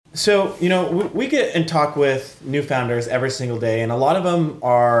So, we get and talk with new founders every single day, and a lot of them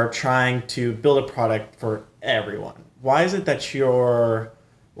are trying to build a product for everyone. Why is it that you're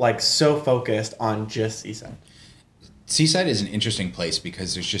so focused on just Seaside? Seaside is an interesting place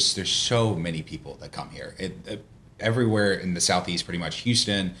because there's so many people that come here. Everywhere in the Southeast, pretty much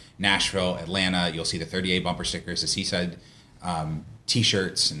Houston, Nashville, Atlanta, you'll see the 30A bumper stickers, the Seaside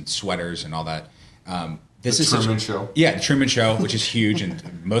T-shirts and sweaters and all that. This is Truman Show. Yeah, the Truman Show, which is huge,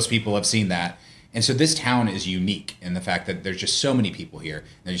 and most people have seen that. And so this town is unique in the fact that there's just so many people here.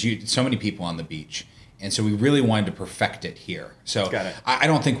 There's so many people on the beach. And so we really wanted to perfect it here. So Got it. I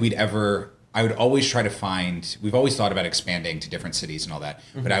don't think I would always try to find, we've always thought about expanding to different cities and all that,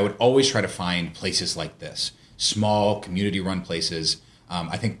 but I would always try to find places like this, small community-run places.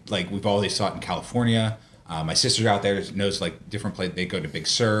 I think we've always thought in California. My sister out there knows different places. They go to Big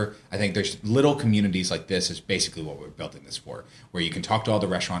Sur. I think there's little communities like this is basically what we're building this for, where you can talk to all the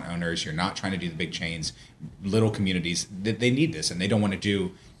restaurant owners. You're not trying to do the big chains. Little communities, they need this, and they don't want to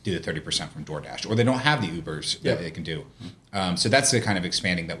do the 30% from DoorDash, or they don't have the Ubers that they can do. So that's the kind of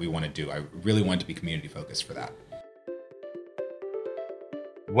expanding that we want to do. I really want to be community focused for that.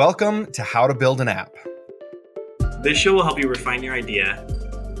 Welcome to How to Build an App. This show will help you refine your idea,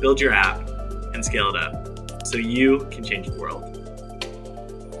 build your app, and scale it up so you can change the world.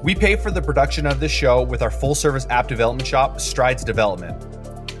 We pay for the production of this show with our full-service app development shop, Strides Development,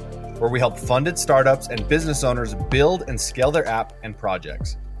 where we help funded startups and business owners build and scale their app and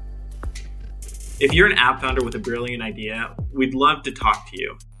projects. If you're an app founder with a brilliant idea, we'd love to talk to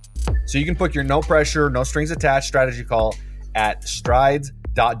you. So you can put your no pressure, no strings attached strategy call at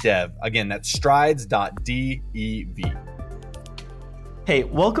strides.dev. Again, that's strides.dev. Hey,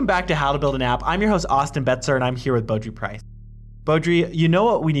 welcome back to How to Build an App. I'm your host, Austin Betzer, and I'm here with Beaudry Price. Beaudry, you know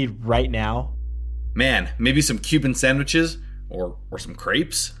what we need right now? Man, maybe some Cuban sandwiches or some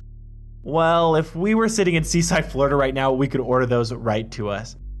crepes? Well, if we were sitting in Seaside, Florida right now, we could order those right to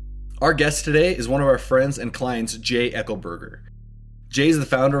us. Our guest today is one of our friends and clients, Jay Eckelberger. Jay is the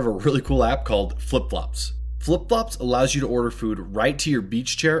founder of a really cool app called Flip Flops. Flip Flops allows you to order food right to your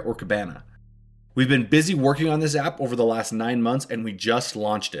beach chair or cabana. We've been busy working on this app over the last 9 months, and we just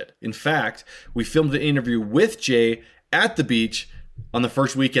launched it. In fact, we filmed an interview with Jay at the beach on the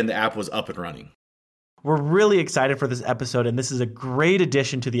first weekend the app was up and running. We're really excited for this episode, and this is a great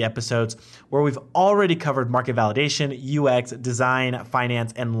addition to the episodes where we've already covered market validation, UX, design,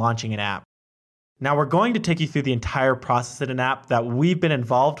 finance, and launching an app. Now we're going to take you through the entire process in an app that we've been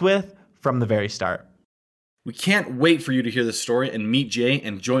involved with from the very start. We can't wait for you to hear this story and meet Jay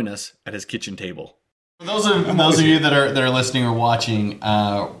and join us at his kitchen table. For those of you that are listening or watching,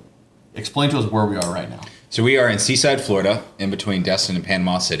 explain to us where we are right now. So we are in Seaside, Florida, in between Destin and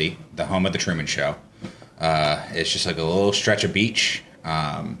Panama City, the home of the Truman Show. It's just like a little stretch of beach.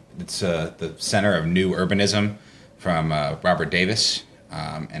 It's the center of new urbanism from Robert Davis,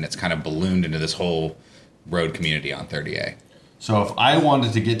 and it's kind of ballooned into this whole road community on 30A. So if I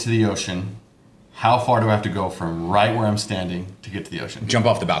wanted to get to the ocean, how far do I have to go from right where I'm standing to get to the ocean? Jump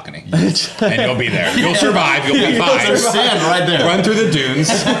off the balcony, and you'll be there. You'll survive. You'll be fine. There's sand right there. Run through the dunes,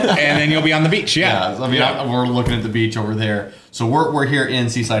 and then you'll be on the beach. Yeah. We're looking at the beach over there. So we're here in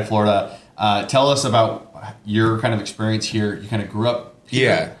Seaside, Florida. Tell us about your kind of experience here. You kind of grew up here.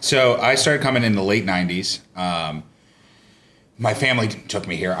 Yeah. So I started coming in the late 90s. My family took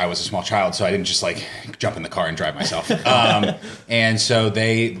me here. I was a small child, so I didn't just jump in the car and drive myself. And so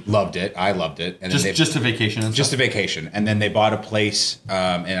they loved it. I loved it. And then just a vacation. And just a vacation. And then they bought a place in,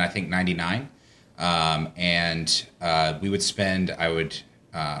 I think, 99. And we would spend, I would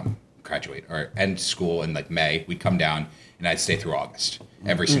graduate or end school in May. We'd come down and I'd stay through August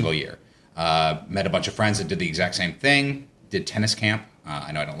every single year. Met a bunch of friends that did the exact same thing, did tennis camp.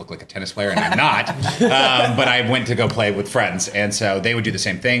 I know I don't look like a tennis player, and I'm not, but I went to go play with friends. And so they would do the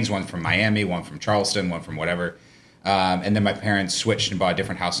same things, one from Miami, one from Charleston, one from whatever. And then my parents switched and bought a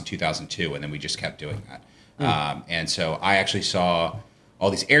different house in 2002, and then we just kept doing that. And so I actually saw all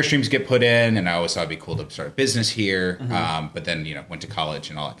these Airstreams get put in, and I always thought it'd be cool to start a business here. But then, went to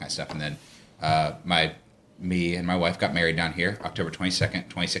college and all that kind of stuff. And then me and my wife got married down here, October 22nd,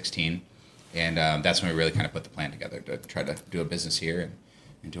 2016. And that's when we really kind of put the plan together to try to do a business here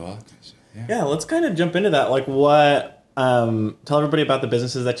and do all that. So, yeah, let's kind of jump into that. Tell everybody about the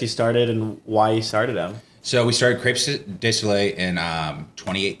businesses that you started and why you started them. So we started Crepes de Soleil in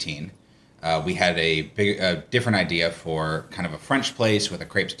 2018. we had a different idea for kind of a French place with a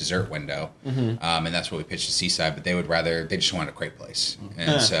crepes dessert window, and that's what we pitched to Seaside. But they just wanted a crepe place,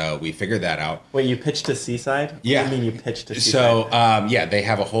 and so we figured that out. Wait, you pitched to Seaside? Yeah. What do you mean you pitched to Seaside? So they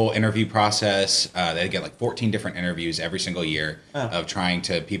have a whole interview process. They get like 14 different interviews every single year of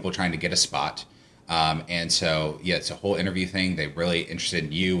people trying to get a spot. And so, it's a whole interview thing. They're really interested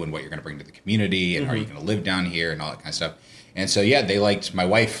in you and what you're going to bring to the community and how you're going to live down here and all that kind of stuff. And so, they liked my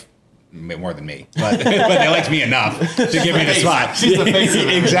wife more than me, but they liked me enough to give me the spot. She's the face of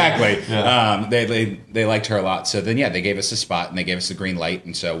it. Exactly. Yeah. They liked her a lot. So then, they gave us a spot and they gave us the green light.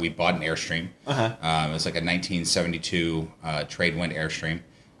 And so we bought an Airstream. It was like a 1972 trade wind Airstream.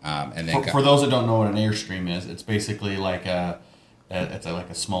 And then For those that don't know what an Airstream is, it's basically like it's like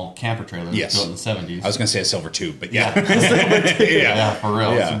a small camper trailer Yes. built in the 70s. I was going to say a silver tube, but yeah. Yeah, for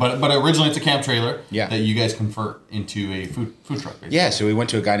real. Yeah. So, but originally it's a camp trailer Yeah. that you guys convert into a food truck, basically. Yeah, so we went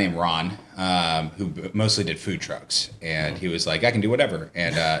to a guy named Ron, who mostly did food trucks, and he was like, "I can do whatever."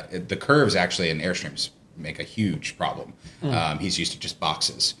 And the curves actually in Airstreams make a huge problem. He's used to just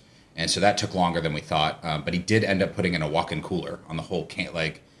boxes, and so that took longer than we thought. But he did end up putting in a walk-in cooler on the whole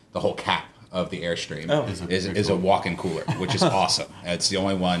the whole cap of the Airstream is a walk-in cooler, which is awesome. It's the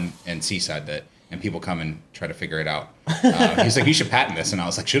only one in Seaside and people come and try to figure it out. He's like, "You should patent this," and I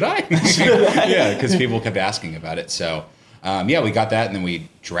was like, "Should I?" Yeah, because people kept asking about it. So. We got that, and then we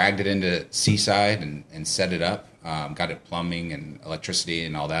dragged it into Seaside and set it up. Got it plumbing and electricity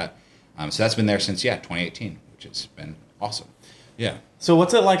and all that. So that's been there since 2018, which has been awesome. Yeah. So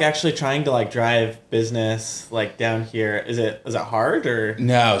what's it like actually trying to like drive business like down here? Is it hard or?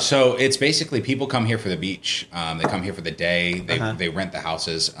 No, so it's basically people come here for the beach. They come here for the day. They rent the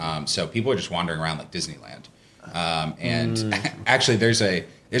houses. So people are just wandering around like Disneyland. Actually, there's an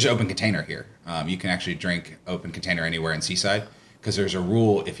open container here. You can actually drink open container anywhere in Seaside because there's a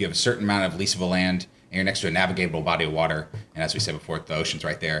rule if you have a certain amount of leasable land and you're next to a navigable body of water, and as we said before, the ocean's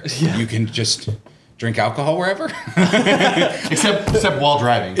right there. You can just drink alcohol wherever, except while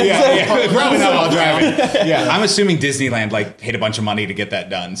driving. Probably not while driving. Yeah, I'm assuming Disneyland like paid a bunch of money to get that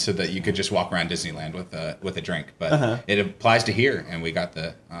done so that you could just walk around Disneyland with a drink. But it applies to here, and we got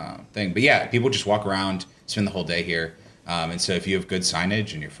the thing. But people just walk around, spend the whole day here. And so if you have good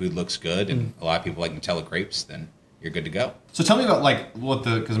signage and your food looks good, and a lot of people like Nutella crepes, then you're good to go. So tell me about like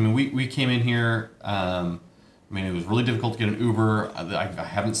because we came in here. It was really difficult to get an Uber. I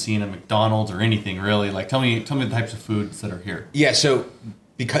haven't seen a McDonald's or anything really. Like, tell me the types of foods that are here. Yeah, so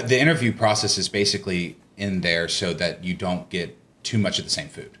because the interview process is basically in there so that you don't get too much of the same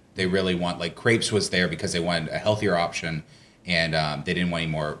food. They really want, like, crepes was there because they wanted a healthier option, and they didn't want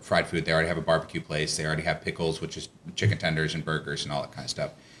any more fried food. They already have a barbecue place. They already have pickles, which is chicken tenders and burgers and all that kind of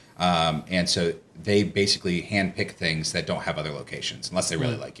stuff. And so they basically handpick things that don't have other locations unless they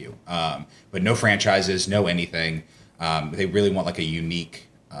really like you. But no franchises, no anything. They really want like a unique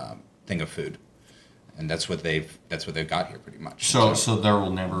thing of food, and that's what they've got here pretty much. So there will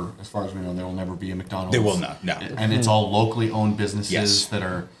never, as far as we know, there will never be a McDonald's. There will not. No, and it's all locally owned businesses Yes. that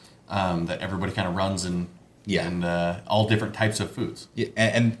are that everybody kind of runs and Yeah. and all different types of foods. Yeah,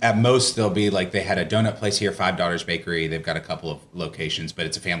 and at most they'll be like they had a donut place here, $5 Bakery. They've got a couple of locations, but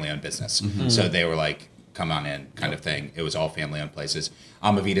it's a family-owned business. So they were like, "Come on in," kind of thing. It was all family-owned places.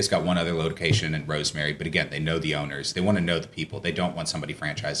 Amavita's got one other location in Rosemary, but again, they know the owners. They want to know the people. They don't want somebody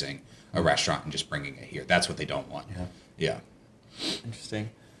franchising a restaurant and just bringing it here. That's what they don't want. Yeah. Interesting.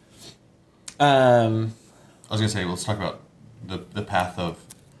 I was gonna say, let's talk about the path of.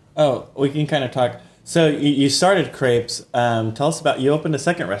 Oh, we can kind of talk. So you started crepes. Tell us about, you opened a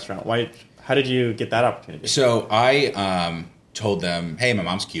second restaurant. How did you get that opportunity? So I told them, "Hey, my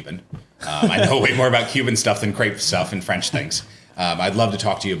mom's Cuban. I know way more about Cuban stuff than crepe stuff and French things. I'd love to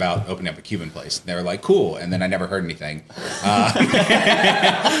talk to you about opening up a Cuban place." And they were like, "Cool." And then I never heard anything.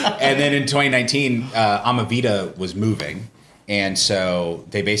 And then in 2019, Amavita was moving. And so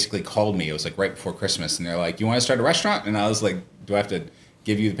they basically called me. It was like right before Christmas. And they're like, "You want to start a restaurant?" And I was like, "Do I have to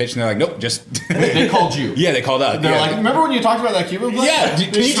give you the pitch?" And they're like, "Nope, just..." They called you. Yeah, they called up. They're like, "Remember when you talked about that Cuban place? Yeah,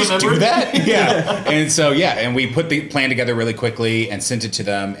 can you just do remember?" that? Yeah. And so, and we put the plan together really quickly and sent it to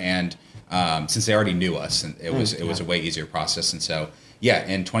them. And since they already knew us, and it was a way easier process. And so,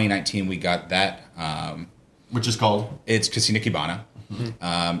 in 2019, we got that. Which is called? It's Casina Cubana.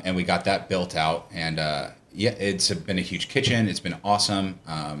 And we got that built out. And it's been a huge kitchen. It's been awesome.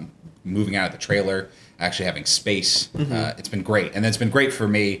 Moving out of the trailer, actually having space. It's been great. And it's been great for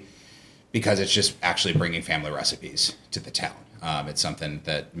me because it's just actually bringing family recipes to the town. It's something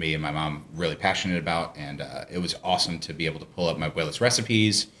that me and my mom really passionate about, and it was awesome to be able to pull up my abuela's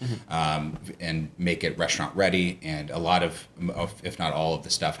recipes and make it restaurant ready. And a lot of, if not all of the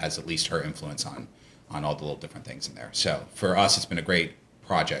stuff, has at least her influence on all the little different things in there. So for us, it's been a great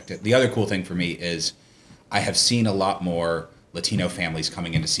project. The other cool thing for me is I have seen a lot more Latino families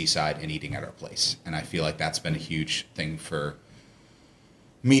coming into Seaside and eating at our place, and I feel like that's been a huge thing for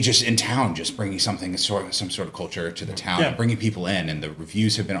me just in town, just bringing some sort of culture to the town, and bringing people in, and the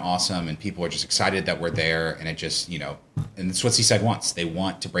reviews have been awesome, and people are just excited that we're there, and it just, and it's what Seaside wants. They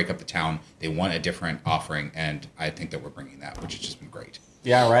want to break up the town. They want a different offering, and I think that we're bringing that, which has just been great.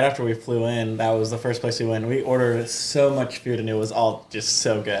 Yeah, right after we flew in, that was the first place we went. We ordered so much food, and it was all just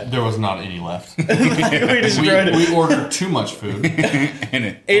so good. There was not any left. we ordered too much food.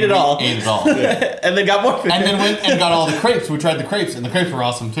 and ate it all. Yeah. And then got more food. And then went and got all the crepes. We tried the crepes, and the crepes were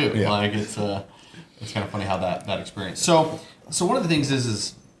awesome too. Yeah. Like it's kind of funny how that experience. So one of the things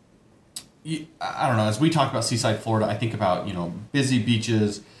is I don't know. As we talk about Seaside, Florida, I think about busy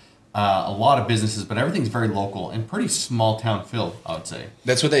beaches. A lot of businesses, but everything's very local and pretty small town feel, I would say.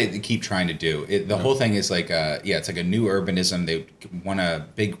 That's what they keep trying to do. The whole thing is like, it's like a new urbanism. They want a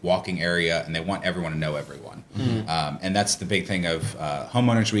big walking area, and they want everyone to know everyone. And that's the big thing of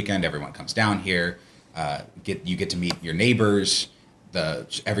Homeowners Weekend. Everyone comes down here. You get to meet your neighbors.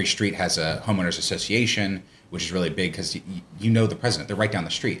 Every street has a homeowners association, which is really big because you know the president. They're right down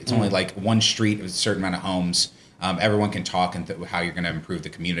the street. It's only like one street with a certain amount of homes. Everyone can talk and how you're going to improve the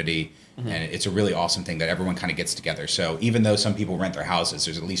community. And it's a really awesome thing that everyone kind of gets together. So even though some people rent their houses,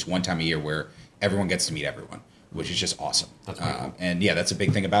 there's at least one time a year where everyone gets to meet everyone, which is just awesome. That's really cool. And yeah, that's a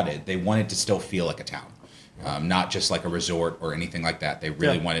big thing about it. They want it to still feel like a town, not just like a resort or anything like that. They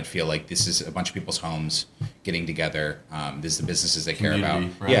really want it to feel like this is a bunch of people's homes getting together. This is the businesses they care about.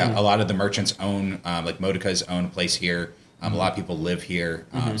 Right? Yeah, a lot of the merchants own, like Modica's own a place here. A lot of people live here.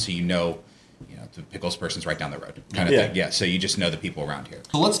 So the pickles person's right down the road kind of thing. Yeah, so you just know the people around here.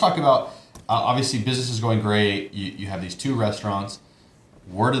 So let's talk about, obviously business is going great. You have these 2 restaurants.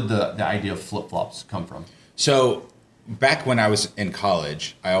 Where did the idea of flip-flops come from? So back when I was in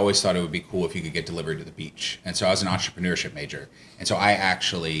college, I always thought it would be cool if you could get delivered to the beach. And so I was an entrepreneurship major. And so I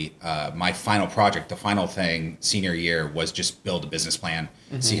actually, my final project, the final thing senior year was just build a business plan,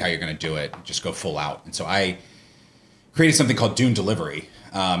 see how you're going to do it, just go full out. And so I created something called Dune Delivery.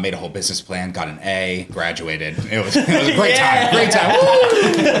 Made a whole business plan, got an A, graduated. It was a great time. Great time.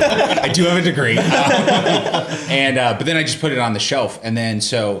 I do have a degree. But then I just put it on the shelf. And then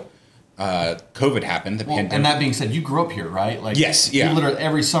COVID happened. The pandemic. And that being said, you grew up here, right? Like, yes, yeah. You literally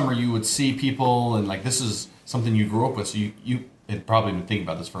every summer you would see people, and like this is something you grew up with. So you had probably been thinking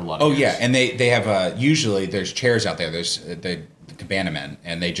about this for a lot of years. Oh yeah, and they have usually there's chairs out there. There's the Cabana Men,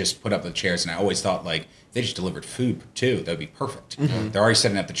 and they just put up the chairs. And I always thought like, they just delivered food too. That would be perfect. They're already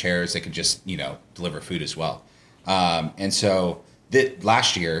setting up the chairs. They could just, deliver food as well. And so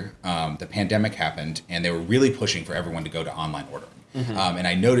last year, the pandemic happened, and they were really pushing for everyone to go to online ordering. And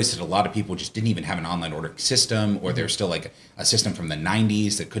I noticed that a lot of people just didn't even have an online ordering system, or there's still like a system from the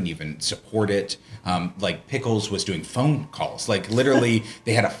 90s that couldn't even support it. Like Pickles was doing phone calls. Like literally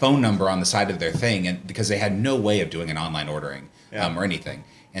they had a phone number on the side of their thing, and because they had no way of doing an online ordering or anything.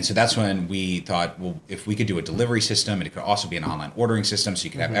 And so that's when we thought, well, if we could do a delivery system, and it could also be an online ordering system, so you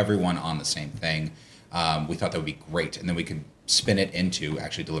could have everyone on the same thing, we thought that would be great. And then we could spin it into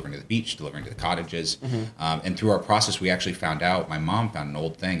actually delivering to the beach, delivering to the cottages. And through our process, we actually found out, my mom found an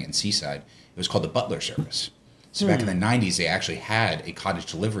old thing in Seaside. It was called the butler service. So back in the 90s, they actually had a cottage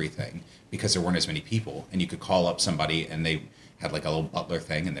delivery thing because there weren't as many people. And you could call up somebody, and they had like a little butler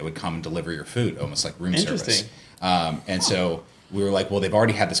thing, and they would come and deliver your food, almost like room service. And so we were like, well, they've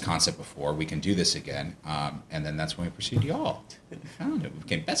already had this concept before. We can do this again. And then that's when we pursued y'all. We found it. We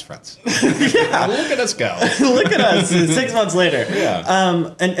became best friends. Look at us go. Look at us 6 months later.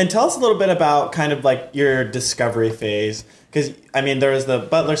 Yeah. And tell us a little bit about kind of like your discovery phase. Because, I mean, there is the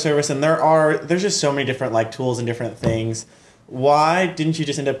butler service, and there's just so many different like tools and different things. Why didn't you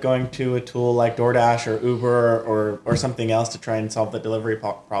just end up going to a tool like DoorDash or Uber or something else to try and solve the delivery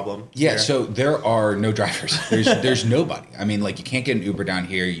problem? Yeah, so there are no drivers. There's nobody. I mean, like, you can't get an Uber down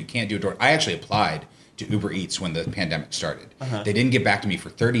here. You can't do a door. I actually applied to Uber Eats when the pandemic started. They didn't get back to me for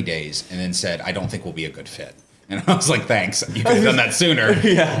 30 days and then said, I don't think we'll be a good fit. And I was like, thanks. You could have done that sooner.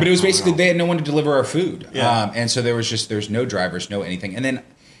 But it was basically they had no one to deliver our food. And so there's no drivers, no anything. And then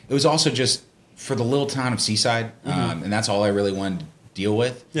it was also just for the little town of Seaside, and that's all I really wanted to deal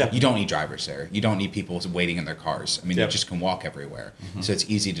with. You don't need drivers there. You don't need people waiting in their cars. I mean, you just can walk everywhere. So it's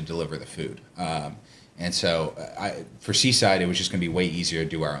easy to deliver the food. And so for Seaside, it was just going to be way easier to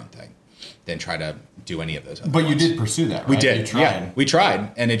do our own thing. than try to do any of those other But you ones. did pursue that, right? We did. You tried. Yeah, we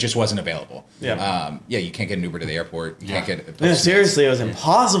tried, and it just wasn't available. Yeah. You can't get an Uber to the airport. You can't get a No, seriously, it was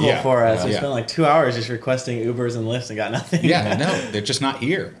impossible Yeah. for us. We Yeah. spent like 2 hours just requesting Ubers and Lyfts and got nothing. Yeah, no, they're just not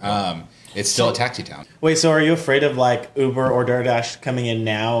here. It's still a taxi town. Wait, so are you afraid of like Uber or DoorDash coming in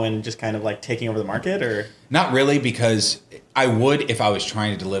now and just kind of like taking over the market, or? Not really, because I would if I was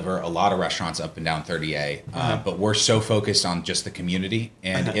trying to deliver a lot of restaurants up and down 30A. But we're so focused on just the community,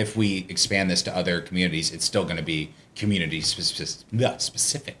 and if we expand this to other communities, it's still going to be community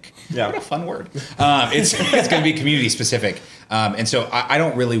specific. Yeah. What a fun word. It's going to be community specific. And so I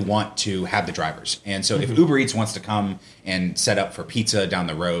don't really want to have the drivers. And so if Uber Eats wants to come and set up for pizza down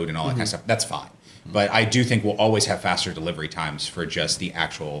the road and all that kind of stuff, that's fine. But I do think we'll always have faster delivery times for just the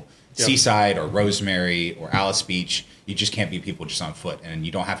actual Seaside or Rosemary or Alice Beach. You just can't be people just on foot, and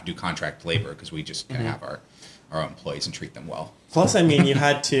you don't have to do contract labor because we just can have our own employees and treat them well. Plus, I mean,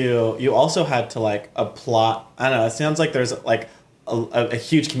 you also had to like apply. I don't know. It sounds like there's like a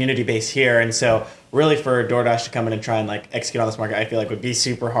huge community base here, and so really for DoorDash to come in and try and like execute on this market, I feel like would be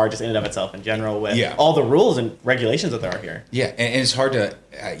super hard just in and of itself in general with all the rules and regulations that there are here. Yeah, and it's hard to.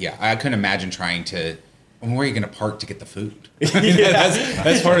 I couldn't imagine trying to. Where are you going to park to get the food?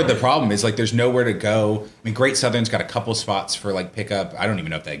 That's part of the problem. Is like there's nowhere to go. I mean, Great Southern's got a couple spots for like pickup. I don't even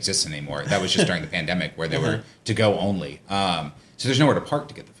know if that exists anymore. That was just during the pandemic where they were to go only. So there's nowhere to park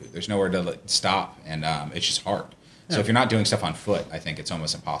to get the food. There's nowhere to like, stop, and it's just hard. So if you're not doing stuff on foot, I think it's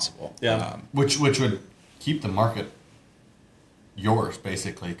almost impossible. Yeah. Which would keep the market yours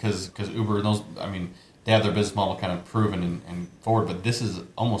basically, because Uber and those, I mean, they have their business model kind of proven and forward, but this is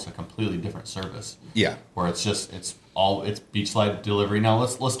almost a completely different service. Yeah. Where it's beachside delivery. Now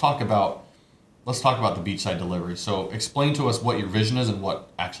let's talk about the beachside delivery. So explain to us what your vision is and what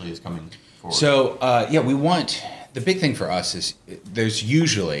actually is coming forward. So we want. The big thing for us is there's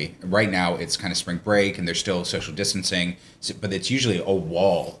usually, right now it's kind of spring break and there's still social distancing, but it's usually a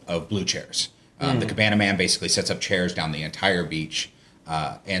wall of blue chairs. The Cabana Man basically sets up chairs down the entire beach.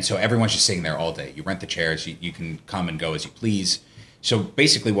 And so everyone's just sitting there all day. You rent the chairs, you can come and go as you please. So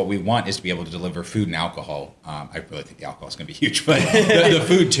basically what we want is to be able to deliver food and alcohol. I really think the alcohol is going to be huge, but the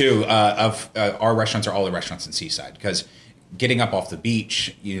food too, our restaurants are all the restaurants in Seaside, because getting up off the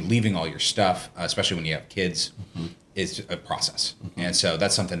beach, leaving all your stuff, especially when you have kids, is a process. And so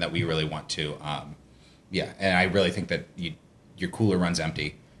that's something that we really want to, and I really think that your cooler runs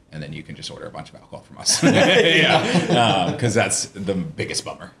empty, and then you can just order a bunch of alcohol from us. Because that's the biggest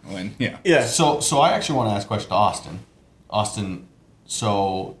bummer. So I actually want to ask a question to Austin. Austin,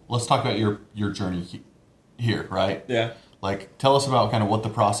 so let's talk about your journey here, right? Yeah. Like, tell us about kind of what the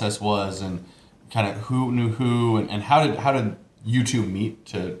process was and kind of who knew who, and how did you two meet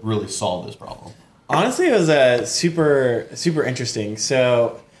to really solve this problem? Honestly, it was super, super interesting.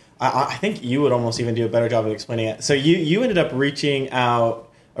 So I think you would almost even do a better job of explaining it. So you ended up reaching out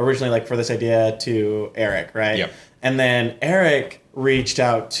originally like for this idea to Eric, right? Yep. And then Eric reached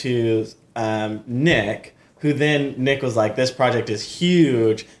out to Nick, who then Nick was like, this project is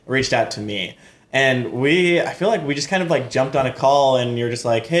huge, reached out to me. And I feel like we just kind of like jumped on a call, and you're just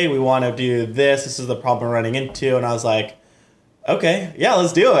like, hey, we want to do this. This is the problem we're running into. And I was like, okay, yeah,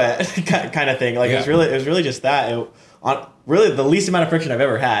 let's do it, kind of thing. Like it was really just that. Really the least amount of friction I've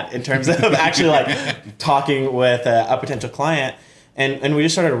ever had in terms of actually like talking with a potential client. And we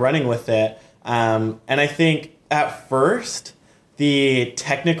just started running with it. And I think at first, the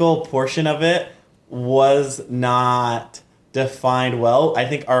technical portion of it was not defined well. I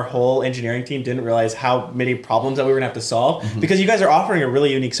think our whole engineering team didn't realize how many problems that we were going to have to solve, because you guys are offering a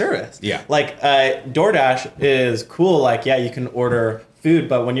really unique service. Yeah. Like DoorDash is cool. Like, yeah, you can order food,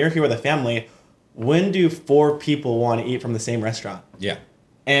 but when you're here with a family, when do 4 people want to eat from the same restaurant? Yeah.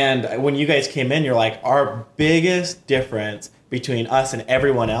 And when you guys came in, you're like, our biggest difference between us and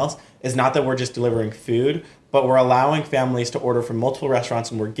everyone else is not that we're just delivering food, but we're allowing families to order from multiple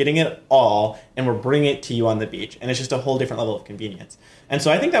restaurants, and we're getting it all, and we're bringing it to you on the beach. And it's just a whole different level of convenience. And so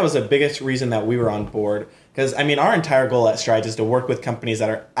I think that was the biggest reason that we were on board. Because, I mean, our entire goal at Strides is to work with companies that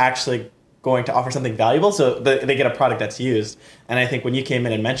are actually going to offer something valuable so they get a product that's used. And I think when you came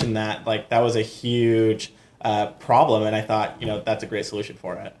in and mentioned that, like, that was a huge problem. And I thought, that's a great solution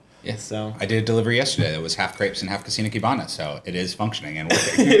for it. Yeah. So I did a delivery yesterday that was half crepes and half Casino Cubana, so it is functioning and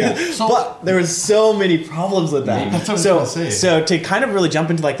working. But there was so many problems with that. That's what I was gonna say. So to kind of really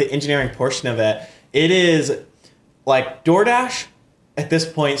jump into like the engineering portion of it, it is like DoorDash at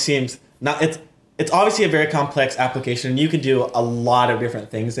this point seems not, it's obviously a very complex application, and you can do a lot of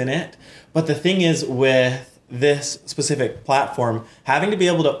different things in it. But the thing is, with this specific platform, having to be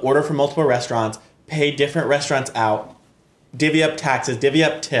able to order from multiple restaurants, pay different restaurants out, divvy up taxes, divvy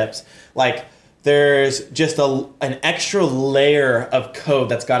up tips, like there's just an extra layer of code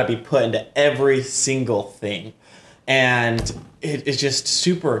that's got to be put into every single thing. And it's just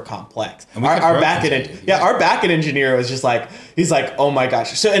super complex. Our backend engineer was just like, he's like, oh my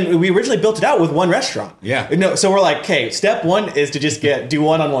gosh. So, and we originally built it out with one restaurant. Yeah. No, so we're like, okay, step one is to just do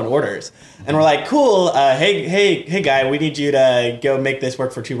one-on-one orders. And we're like, cool. Hey, guy, we need you to go make this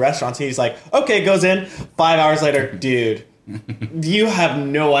work for 2 restaurants. And he's like, okay, goes in. 5 hours later, dude, you have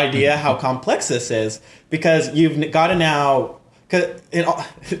no idea how complex this is, because you've got to now.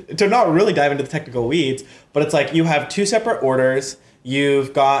 To not really dive into the technical weeds, but it's like you have 2 separate orders.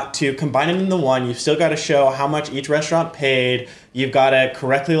 You've got to combine them into one. You've still got to show how much each restaurant paid. You've got to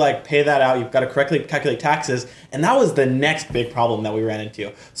correctly pay that out. You've got to correctly calculate taxes. And that was the next big problem that we ran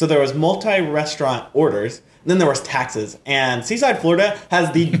into. So there was multi-restaurant orders. And then there was taxes. And Seaside, Florida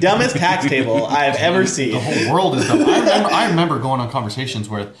has the dumbest tax table I've ever seen. The whole world is dumb. I remember going on conversations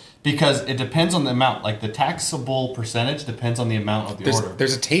where, because it depends on the amount, like the taxable percentage depends on the amount of the order.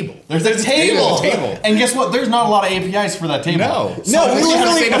 There's a table. There's a table. And guess what? There's not a lot of APIs for that table. No,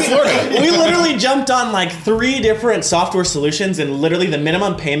 we literally jumped on like 3 different software solutions, and literally the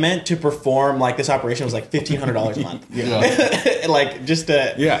minimum payment to perform like this operation was like $1,500 a month.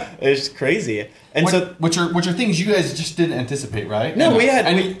 It's crazy. And which are things you guys just didn't anticipate, right? No,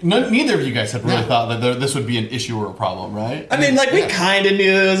 neither of you guys had really thought that this would be an issue or a problem, right? I mean, we kind of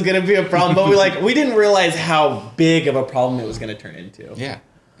knew it was going to be a problem, but we didn't realize how big of a problem it was going to turn into. Yeah.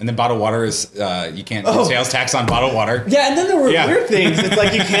 And then bottled water is, you can't do sales tax on bottled water. Yeah, and then there were weird things. It's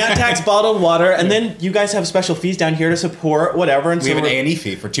like you can't tax bottled water, and then you guys have special fees down here to support whatever. And we have an A&E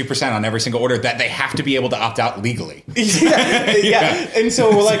fee for 2% on every single order that they have to be able to opt out legally. Yeah. And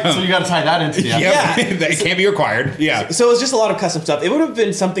so we're like... So you got to tie that into the It can't be required. Yeah. So it was just a lot of custom stuff. It would have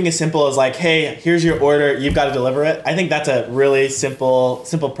been something as simple as like, hey, here's your order, you've got to deliver it. I think that's a really simple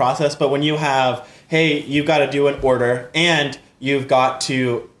process. But when you have, hey, you've got to do an order, and you've got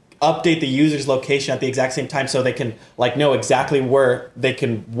to update the user's location at the exact same time so they can know exactly where they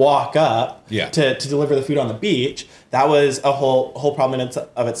can walk up to deliver the food on the beach. That was a whole problem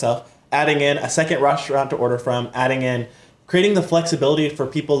of itself. Adding in a second restaurant to order from, creating the flexibility for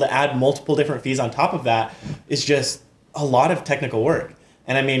people to add multiple different fees on top of that is just a lot of technical work.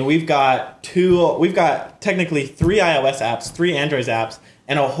 And I mean, we've got technically 3 iOS apps, 3 Android apps,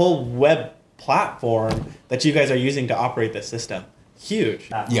 and a whole web platform that you guys are using to operate this system. Huge.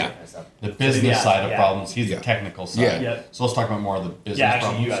 Yeah. The business side of problems. He's the technical side. Yeah. Yep. So let's talk about more of the business actually,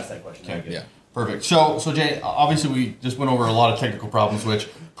 problems. you asked that question. Okay. Yeah. Perfect. So Jay, obviously we just went over a lot of technical problems, which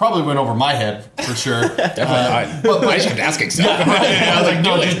probably went over my head for sure. Definitely. But I should ask stuff. I was like,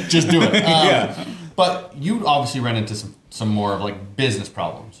 no, just do it. But you obviously ran into some more of business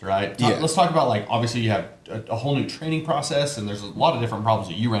problems, right? Let's talk about obviously you have a whole new training process, and there's a lot of different problems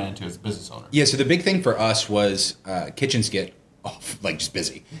that you ran into as a business owner. Yeah. So the big thing for us was kitchens get just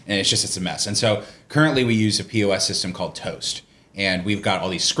busy, and it's a mess. And so currently we use a POS system called Toast, and we've got all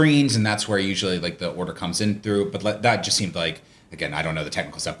these screens, and that's where usually the order comes in through. But that just seemed like, again, I don't know the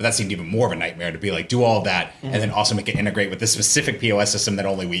technical stuff, but that seemed even more of a nightmare to be do all of that and then also make it integrate with this specific POS system that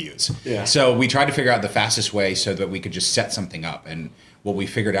only we use. Yeah. So we tried to figure out the fastest way so that we could just set something up. And what we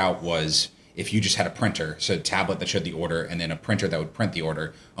figured out was, if you just had a printer, so a tablet that showed the order and then a printer that would print the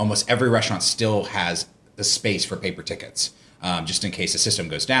order, almost every restaurant still has the space for paper tickets. Just in case the system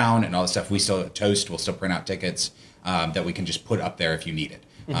goes down and all this stuff, we still at Toast will still print out tickets that we can just put up there if you need it.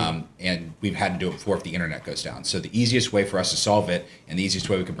 And we've had to do it before if the internet goes down. So the easiest way for us to solve it, and the easiest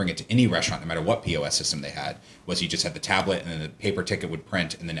way we could bring it to any restaurant, no matter what POS system they had, was you just had the tablet and then the paper ticket would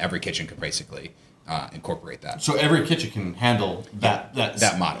print, and then every kitchen could basically incorporate that. So every kitchen can handle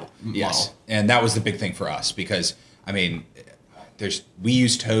that model. Yes, and that was the big thing for us, because I mean, we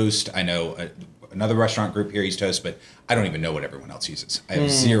use Toast. I know another restaurant group here uses Toast, but I don't even know what everyone else uses. I have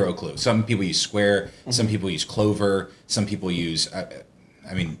zero clue. Some people use Square, some people use Clover, some people use.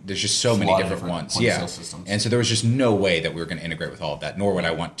 There's just so many different ones. Yeah, systems. And so there was just no way that we were going to integrate with all of that, nor would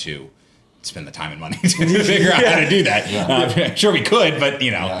I want to spend the time and money to figure out how to do that. Yeah. Sure, we could, but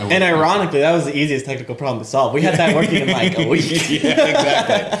and ironically, that was the easiest technical problem to solve. We had that working in a week. Yeah,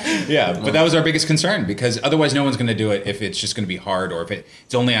 exactly. Yeah, but that was our biggest concern, because otherwise no one's going to do it if it's just going to be hard, or if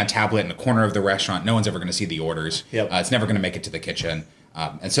it's only on tablet in the corner of the restaurant. No one's ever going to see the orders. Yep. It's never going to make it to the kitchen.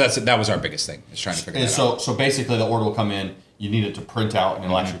 And so that was our biggest thing, is trying to figure that out. So basically the order will come in, you need it to print out, and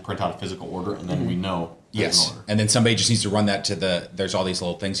it'll actually print out a physical order, and then we know Yes, order. and then somebody just needs to run that to there's all these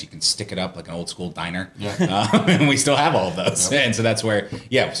little things you can stick it up like an old school diner. Yeah. And we still have all of those. Yep. And so that's where,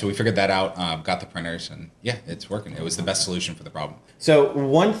 so we figured that out, got the printers, and it's working. It was the best solution for the problem. So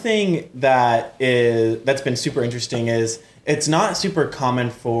one thing that's been super interesting is it's not super common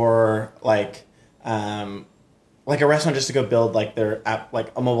for like a restaurant just to go build like their app,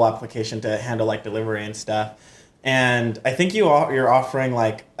 like a mobile application to handle like delivery and stuff. And I think you're offering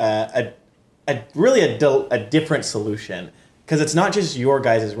like a different solution, because it's not just your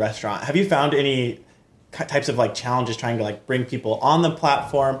guys' restaurant. Have you found any types of like challenges trying to like bring people on the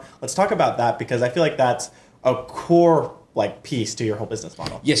platform? Let's talk about that, because I feel like that's a core like piece to your whole business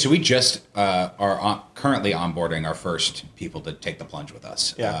model. Yeah, so we just are currently onboarding our first people to take the plunge with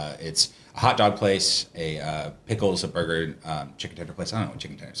us. Yeah. It's a hot dog place, a pickles, a burger, chicken tender place. I don't know,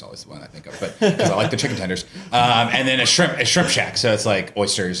 chicken tender is always the one I think of, but because I like the chicken tenders. And then a shrimp shack. So it's like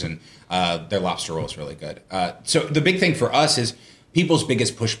oysters, and their lobster roll is really good. So the big thing for us is people's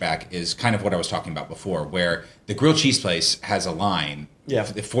biggest pushback is kind of what I was talking about before, where the grilled cheese place has a line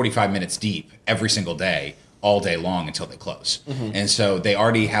 45 minutes deep every single day, all day long until they close. Mm-hmm. And so they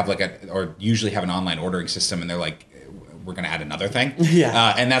already have usually have an online ordering system, and they're like, we're going to add another thing.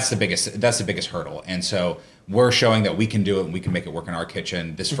 Yeah. And that's the biggest hurdle. And so we're showing that we can do it and we can make it work in our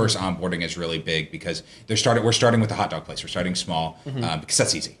kitchen. This first onboarding is really big because we're starting with the hot dog place. We're starting small because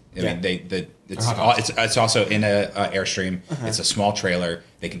that's easy. I mean, it's also in a Airstream. It's a small trailer.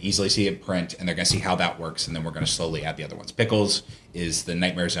 They can easily see it print, and they're going to see how that works. And then we're going to slowly add the other ones. Pickles is the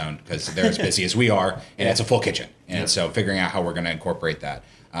nightmare zone because they're as busy as we are, and it's a full kitchen. And so figuring out how we're going to incorporate that.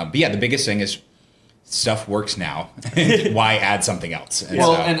 But the biggest thing is stuff works now. Why add something else? And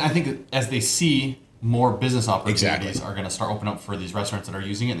and I think as they see more business opportunities are going to start opening up for these restaurants that are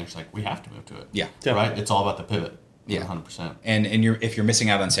using it, and they're just like, we have to move to it. Yeah. Right? It's all about the pivot. Yeah, 100%. And if you're missing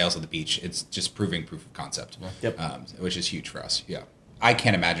out on sales at the beach, it's just proving proof of concept. Which is huge for us. Yeah, I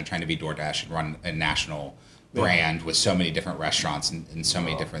can't imagine trying to be DoorDash and run a national brand with so many different restaurants and so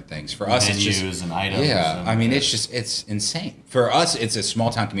many different things. For us, menus it's just and items. Yeah, I mean, it's insane. For us, it's a small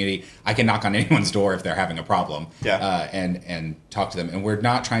town community. I can knock on anyone's door if they're having a problem. And talk to them. And we're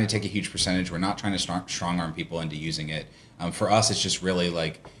not trying to take a huge percentage. We're not trying to strong arm people into using it. For us, it's just really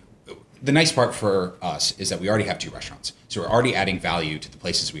like. The nice part for us is that we already have 2 restaurants. So we're already adding value to the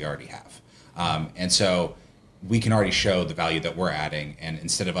places we already have. And so we can already show the value that we're adding. And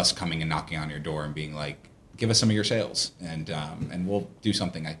instead of us coming and knocking on your door and being like, give us some of your sales and we'll do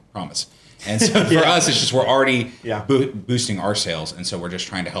something, I promise. And so for us, it's just we're already boosting our sales. And so we're just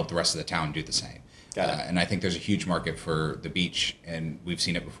trying to help the rest of the town do the same. And I think there's a huge market for the beach, and we've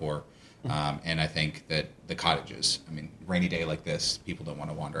seen it before. And I think that the cottages, I mean, rainy day like this, people don't want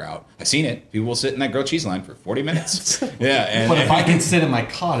to wander out. I've seen it. People will sit in that grilled cheese line for 40 minutes. But if I can sit in my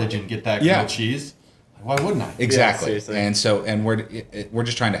cottage and get that grilled cheese, why wouldn't I? Exactly. And we're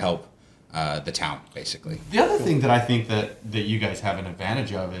just trying to help the town, basically. The other thing that I think that you guys have an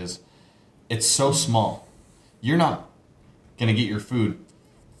advantage of is it's so small. You're not going to get your food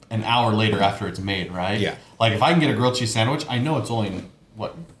an hour later after it's made, right? Yeah. Like if I can get a grilled cheese sandwich, I know it's only,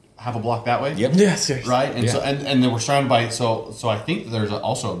 half a block that way? Yep. Yeah, seriously. Right? And so and then we're surrounded by so I think that there's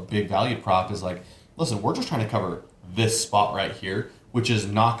also a big value prop is like, listen, we're just trying to cover this spot right here, which is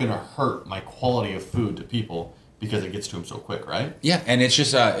not going to hurt my quality of food to people because it gets to them so quick, right? Yeah, and it's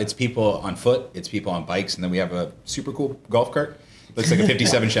just it's people on foot, it's people on bikes, and then we have a super cool golf cart. Looks like a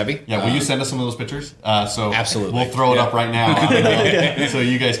 57 Chevy. Yeah, will you send us some of those pictures? So absolutely. We'll throw it up right now so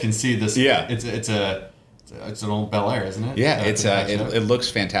you guys can see this. Yeah. It's an old Bel Air, isn't it? Yeah, it looks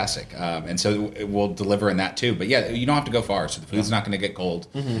fantastic, and so we'll deliver in that too. But yeah, you don't have to go far, so the food's not going to get cold.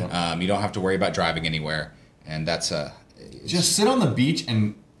 Mm-hmm. You don't have to worry about driving anywhere, and that's just sit on the beach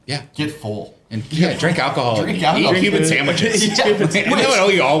and get full and drink alcohol. Eat Cuban sandwiches. I know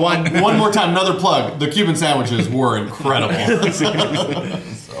you all want. One more time, another plug. The Cuban sandwiches were incredible.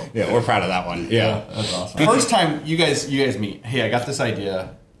 Yeah, we're proud of that one. Yeah, that's awesome. First time you guys meet. Hey, I got this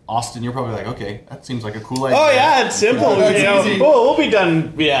idea. Austin, you're probably like, okay, that seems like a cool idea. Oh yeah, it's simple. We'll be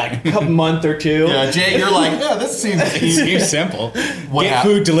done. Yeah, a month or two. Yeah, Jay, you're like, this seems easy. Seems simple. Get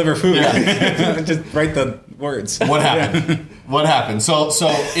food, deliver food. Yeah. Just write the words. What happened? What happened? So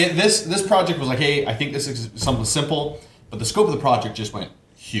this project was like, hey, I think this is something simple, but the scope of the project just went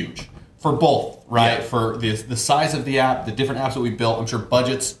huge for both, right? Yeah. For the size of the app, the different apps that we built. I'm sure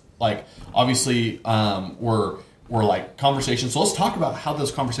budgets, like obviously, were like conversations. So let's talk about how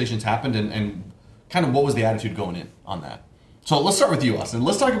those conversations happened and kind of what was the attitude going in on that. So let's start with you, Austin.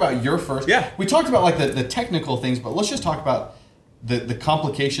 Let's talk about your first. Yeah. We talked about like the technical things, but let's just talk about the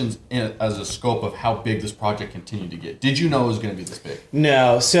complications as a scope of how big this project continued to get. Did you know it was going to be this big?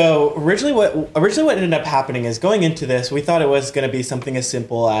 No. So originally what ended up happening is, going into this, we thought it was going to be something as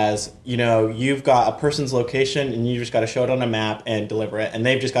simple as, you've got a person's location and you just got to show it on a map and deliver it, and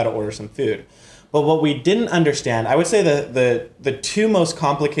they've just got to order some food. But what we didn't understand, I would say the two most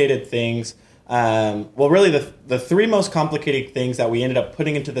complicated things, really the three most complicated things that we ended up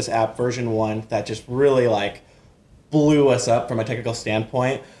putting into this app version 1 that just really blew us up from a technical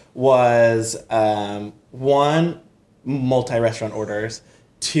standpoint was 1, multi-restaurant orders,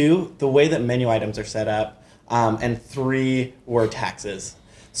 2, the way that menu items are set up, and 3 were taxes.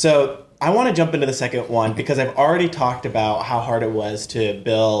 So I want to jump into the second one because I've already talked about how hard it was to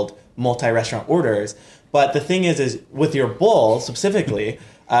build multi-restaurant orders. But the thing is with your bowl specifically,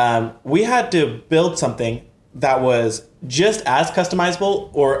 we had to build something that was just as customizable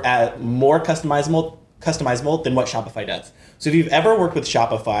or more customizable than what Shopify does. So if you've ever worked with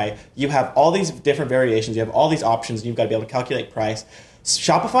Shopify, you have all these different variations, you have all these options, and you've got to be able to calculate price.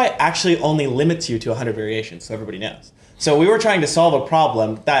 Shopify actually only limits you to 100 variations, so everybody knows. So we were trying to solve a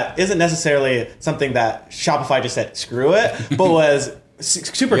problem that isn't necessarily something that Shopify just said, screw it, but was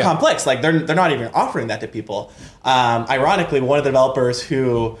super complex. They're not even offering that to people. Ironically, one of the developers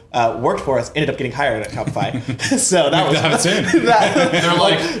who worked for us ended up getting hired at Shopify. So they're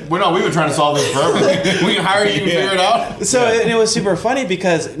like, we've been trying to solve this forever. We can hire you and figure it out. So and it was super funny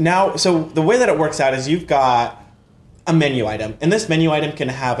because now, so the way that it works out is you've got a menu item, and this menu item can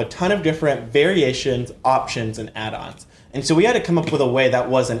have a ton of different variations, options, and add-ons. And so we had to come up with a way that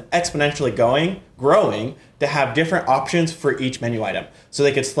wasn't exponentially growing to have different options for each menu item. So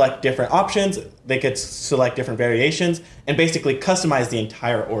they could select different options, they could select different variations, and basically customize the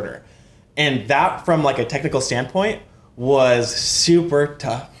entire order. And that, from a technical standpoint, was super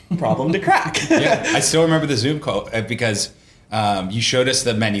tough problem to crack. Yeah, I still remember the Zoom call because you showed us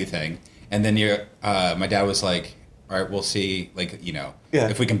the menu thing, and then my dad was like, all right, we'll see,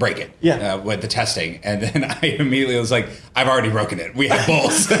 if we can break it with the testing. And then I immediately was like, I've already broken it. We have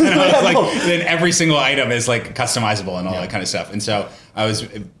bowls. And I was then every single item is customizable and all that kind of stuff. And so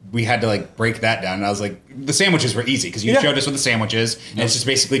we had to break that down. And I was like, the sandwiches were easy because you showed us with the sandwiches. And it's just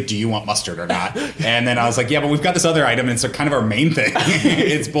basically, do you want mustard or not? And then I was like, yeah, but we've got this other item. And it's kind of our main thing.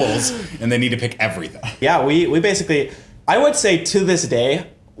 It's bowls. And they need to pick everything. Yeah, we basically, I would say to this day,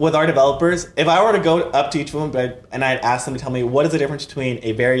 with our developers, if I were to go up to each of them and I'd ask them to tell me what is the difference between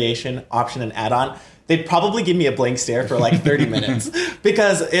a variation, option, and add-on, they'd probably give me a blank stare for 30 minutes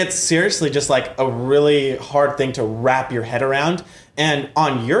because it's seriously just a really hard thing to wrap your head around. And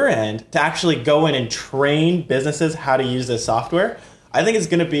on your end, to actually go in and train businesses how to use this software, I think it's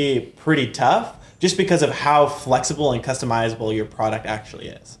going to be pretty tough just because of how flexible and customizable your product actually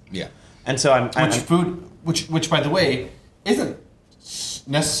is. Yeah. And so which by the way, isn't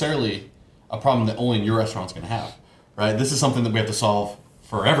necessarily a problem that only your restaurant's going to have, right? This is something that we have to solve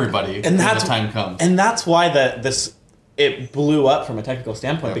for everybody when the time comes. And that's why it blew up from a technical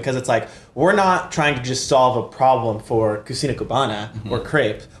standpoint, because it's we're not trying to just solve a problem for Cucina Cubana or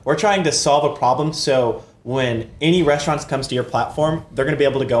Crepes. We're trying to solve a problem so when any restaurant comes to your platform, they're going to be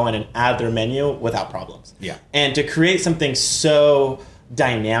able to go in and add their menu without problems. Yeah. And to create something so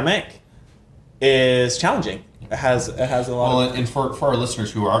dynamic is challenging. It has a lot. Well, and for our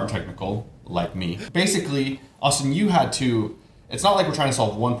listeners who aren't technical like me, basically, Austin, you had to. It's not like we're trying to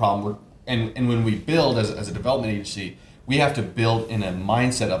solve one problem. And when we build as a development agency, we have to build in a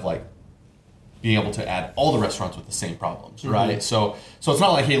mindset of being able to add all the restaurants with the same problems, right? So it's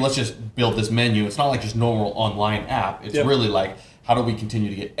not like, hey, let's just build this menu. It's not like just normal online app. It's really how do we continue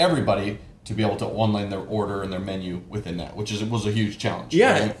to get everybody to be able to online their order and their menu within that, which was a huge challenge.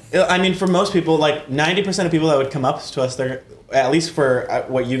 Yeah. Right? I mean, for most people, 90% of people that would come up to us, they're, at least for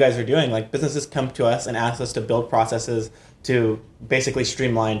what you guys are doing, businesses come to us and ask us to build processes to basically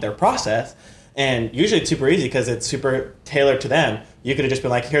streamline their process. And usually it's super easy because it's super tailored to them. You could have just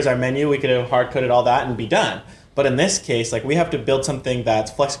been here's our menu. We could have hard-coded all that and be done. But in this case, we have to build something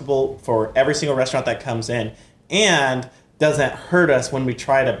that's flexible for every single restaurant that comes in and doesn't hurt us when we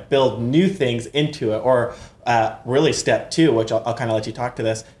try to build new things into it. Or really step 2, which I'll kind of let you talk to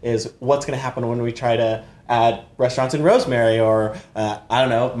this, is what's going to happen when we try to add restaurants in Rosemary or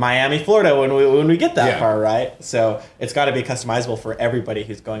Miami, Florida when we get that far, right? So it's got to be customizable for everybody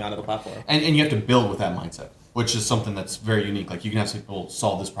who's going onto the platform. And you have to build with that mindset, which is something that's very unique. You can have people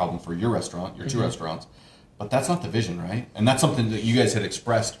solve this problem for your restaurant, your 2 restaurants, but that's not the vision, right? And that's something that you guys had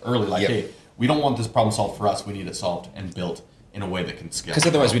expressed early, hey, we don't want this problem solved for us. We need it solved and built in a way that can scale. Because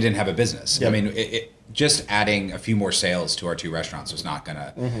otherwise we didn't have a business. Yep. I mean, just adding a few more sales to our 2 restaurants was not going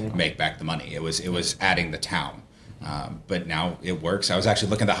to make back the money. It was adding the town. But now it works. I was actually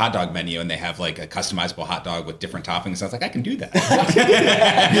looking at the hot dog menu, and they have like a customizable hot dog with different toppings. I was like, I can do that.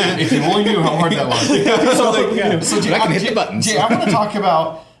 If you only knew how hard that was. So Jay, I can hit the buttons. Jay, I want to talk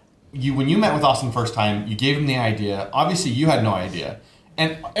about you when you met with Austin the first time. You gave him the idea. Obviously, you had no idea,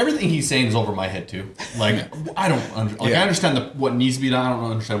 and everything he's saying is over my head too. Like I don't I understand what needs to be done. I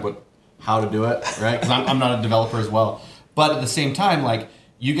don't understand how to do it, right? Because I'm not a developer as well. But at the same time, like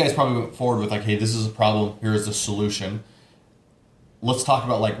you guys probably went forward with like, hey, this is a problem. Here's the solution. Let's talk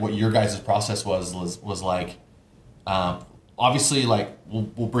about like what your guys' process was like. Obviously, like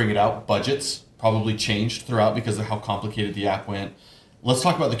we'll bring it out. Budgets probably changed throughout because of how complicated the app went. Let's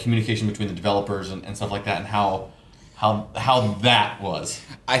talk about the communication between the developers and stuff like that, and how that was.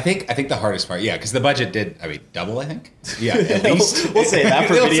 I think the hardest part, because the budget did, double, I think. Yeah, at least. We'll say that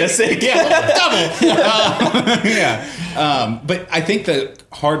for video's sake. Yeah, double. But I think the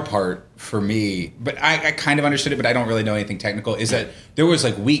hard part for me, but I kind of understood it, but I don't really know anything technical, is that there was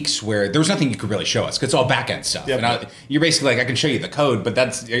like weeks where there was nothing you could really show us because it's all back-end stuff. Yep. And you're basically like, I can show you the code, but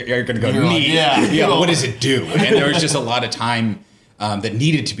you're going to go, neat. Like, what does it do? And there was just a lot of time that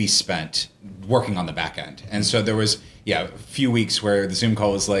needed to be spent working on the back end. And so there was, a few weeks where the Zoom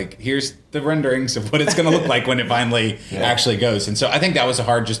call was like, here's the renderings of what it's going to look like when it finally actually goes. And so I think that was a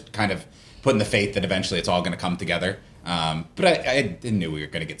hard, just kind of putting the faith that eventually it's all going to come together. But I knew we were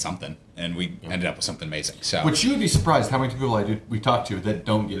going to get something, and we ended up with something amazing. So, which you would be surprised how many people we talked to that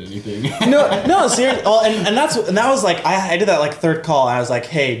don't get anything. no, seriously. Well, and that was like I did that like third call, and I was like,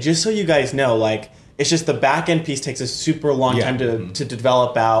 hey, just so you guys know, like. It's just the back end piece takes a super long time to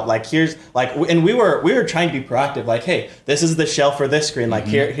develop out. Like here's like, and we were trying to be proactive. Like, hey, this is the shell for this screen. Like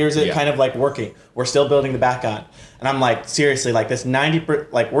here's it kind of like working. We're still building the back end, and I'm like, seriously, like this we're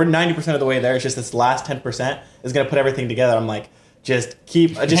 90% of the way there. It's just this last 10% is gonna put everything together. I'm like, just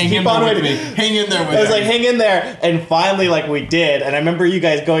keep on with me. Hang in there with me. I was like, hang in there, and finally, like we did. And I remember you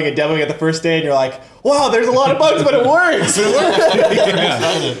guys going and demoing it the first day, and you're like, wow, there's a lot of bugs, but it works.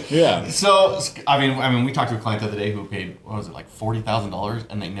 Yeah. So, I mean, we talked to a client the other day who paid, what was it, like $40,000,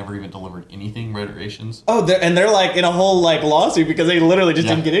 and they never even delivered anything, iterations. Oh, they're like in a whole like lawsuit because they literally just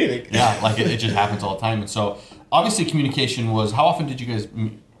didn't get anything. Yeah, like it just happens all the time. And so, obviously, communication was. How often did you guys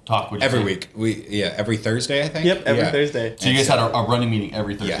talk? Every week. Every Thursday, I think. Yep, every Thursday. So you guys had a running meeting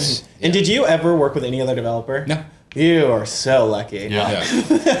every Thursday. Yes. And did you ever work with any other developer? No. You are so lucky. Yeah.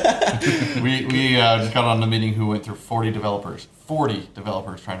 we just got on the meeting who went through 40 developers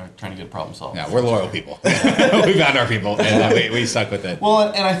trying to get a problem solved. Yeah, we're loyal people. We found our people, and we stuck with it. Well,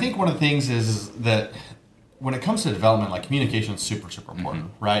 and I think one of the things is that when it comes to development, like communication is super, super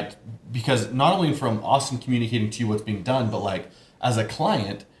important, right? Because not only from Austin communicating to you what's being done, but like as a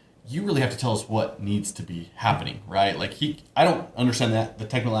client, you really have to tell us what needs to be happening, right? Like I don't understand the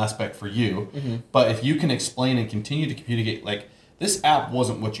technical aspect for you, but if you can explain and continue to communicate, like this app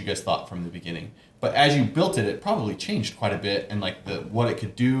wasn't what you guys thought from the beginning, but as you built it, it probably changed quite a bit, and like what it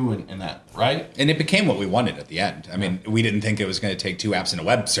could do and that, right? And it became what we wanted at the end. I mean, we didn't think it was going to take 2 apps and a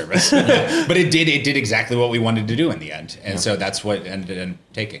web service, but it did exactly what we wanted to do in the end, and so that's what ended up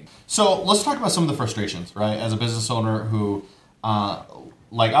taking. So let's talk about some of the frustrations, right? As a business owner who.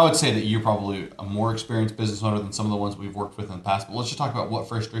 Like, I would say that you're probably a more experienced business owner than some of the ones we've worked with in the past. But let's just talk about what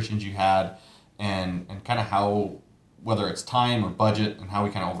frustrations you had and kind of how, whether it's time or budget, and how we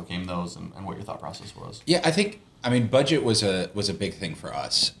kind of overcame those and what your thought process was. Yeah, I think, budget was a big thing for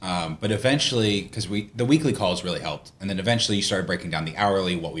us. But eventually, because the weekly calls really helped. And then eventually you started breaking down the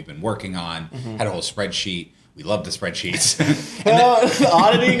hourly, what we've been working on, had a whole spreadsheet. We love the spreadsheets.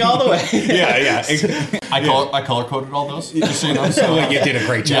 Auditing all the way. Yeah. I color coded all those. Just so you know. So, you did a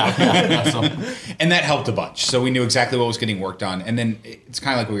great job. So. And that helped a bunch. So we knew exactly what was getting worked on. And then it's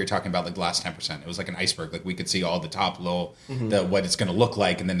kind of like what we were talking about, like the last 10%. It was like an iceberg. Like we could see all the top, low, what it's going to look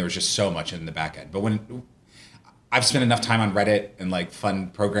like. And then there was just so much in the back end. But when I've spent enough time on Reddit and like fun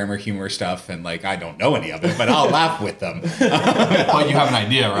programmer humor stuff, and like I don't know any of it, but I'll laugh with them. But you have an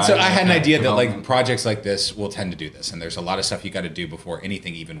idea, right? So I had an idea that like projects like this will tend to do this, and there's a lot of stuff you got to do before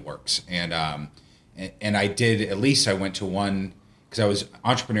anything even works. And I did, at least I went to one, because I was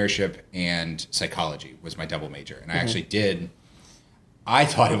entrepreneurship and psychology was my double major, and I actually did. I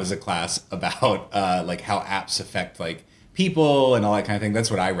thought it was a class about like how apps affect like people and all that kind of thing. That's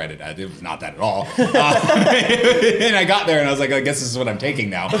what I read it as. It was not that at all. And I got there and I was like, I guess this is what I'm taking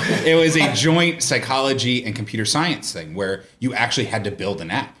now. It was a joint psychology and computer science thing where you actually had to build an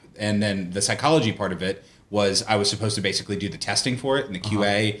app. And then the psychology part of it was I was supposed to basically do the testing for it and the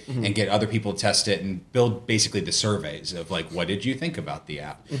QA and get other people to test it and build basically the surveys of like, what did you think about the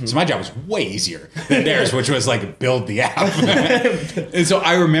app? So my job was way easier than theirs, which was like build the app. And so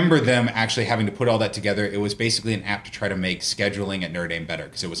I remember them actually having to put all that together. It was basically an app to try to make scheduling at Notre Dame better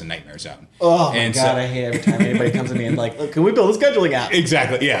because it was a nightmare zone. Oh and my God, I hate every time anybody comes to me and like, "Look, can we build a scheduling app?"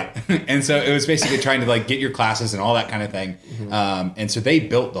 Exactly, yeah. And so it was basically trying to like get your classes and all that kind of thing. And so they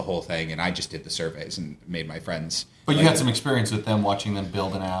built the whole thing, and I just did the surveys and made my friends. But you had some experience with them, watching them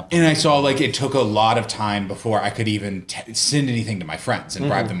build an app. And I saw like it took a lot of time before I could even send anything to my friends and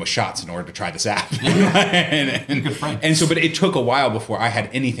bribe them with shots in order to try this app. and Good friend. And so, but it took a while before I had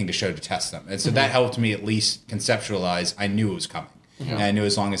anything to show to test them. And so that helped me at least conceptualize. I knew it was coming. Yeah. And I knew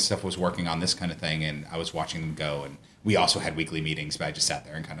as long as stuff was working on this kind of thing, and I was watching them go. And we also had weekly meetings, but I just sat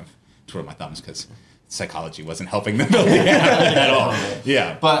there and kind of twiddled my thumbs because psychology wasn't helping them build the app at all.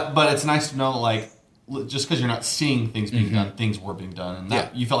 Yeah. But it's nice to know, like, just because you're not seeing things being done, things were being done, and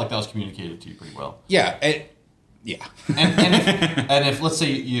that you felt like that was communicated to you pretty well. Yeah. Yeah. and if let's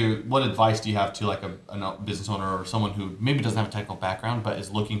say what advice do you have to like a business owner or someone who maybe doesn't have a technical background but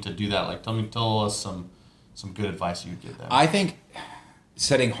is looking to do that? Like, tell us some good advice you'd give them. I think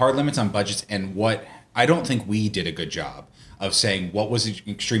setting hard limits on budgets and I don't think we did a good job of saying what was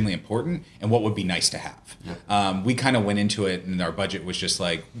extremely important and what would be nice to have. Yeah. We kind of went into it and our budget was just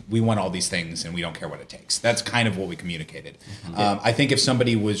like, we want all these things and we don't care what it takes. That's kind of what we communicated. I think if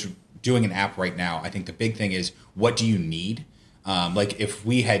somebody was doing an app right now, I think the big thing is, what do you need? Like if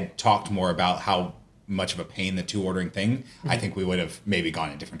we had talked more about how much of a pain the two ordering thing, I think we would have maybe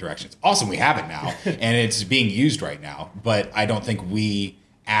gone in different directions. Awesome, we have it now and it's being used right now, but I don't think we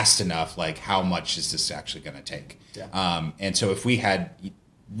asked enough, like how much is this actually going to take? Yeah. And so if we had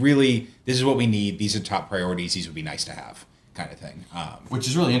really, this is what we need, these are top priorities, these would be nice to have kind of thing. Which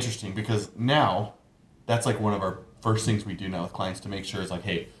is really interesting because now that's like one of our first things we do now with clients to make sure is like,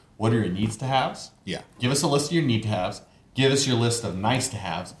 hey, what are your needs to haves? Yeah. Give us a list of your need to haves. Give us your list of nice to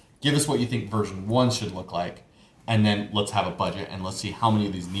haves. Give us what you think version 1 should look like. And then let's have a budget and let's see how many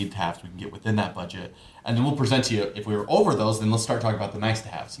of these need to haves we can get within that budget. And then we'll present to you, if we were over those, then let's start talking about the nice to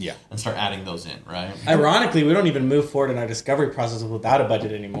haves. Yeah. And start adding those in, right? Ironically, we don't even move forward in our discovery process without a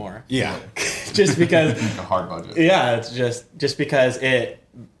budget anymore. Yeah. Just because Like a hard budget. yeah, it's just because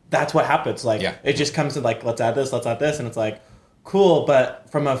that's what happens. Like Yeah. it just comes to like, let's add this, and it's like, cool, but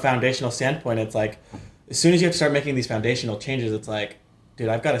from a foundational standpoint, it's like as soon as you have to start making these foundational changes, it's like, dude,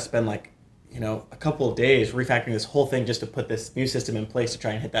 I've got to spend like, a couple of days refactoring this whole thing just to put this new system in place to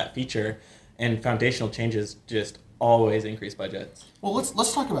try and hit that feature. And foundational changes just always increase budgets. Well,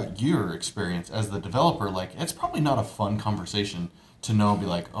 let's talk about your experience as the developer. Like, it's probably not a fun conversation to be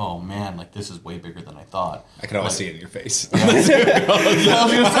like, oh man, like this is way bigger than I thought. I could always see it in your face. I was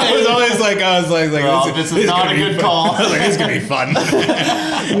always like, this is not a good call. I was like, this is going to be fun.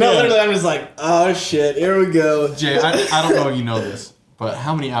 No, literally, I'm just like, oh shit, here we go. Jay, I don't know if you know this, but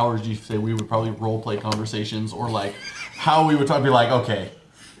how many hours do you say we would probably role play conversations, or like how we would be like, okay,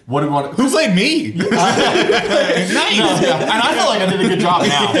 what do we want? Who played me? Nice. No, yeah. And I feel like I did a good job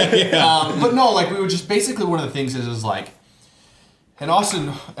now. But no, like we would just basically, one of the things is like, and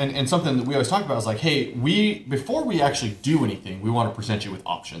Austin, and something that we always talk about is like, hey, before we actually do anything, we want to present you with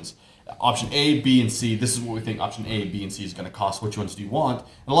options. Option A, B, and C. This is what we think option A, B, and C is going to cost. Which ones do you want?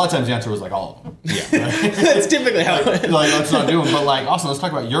 And a lot of times the answer was like all of them. Yeah. Right? That's typically how it is. Like, let's not do them. But like, Austin, let's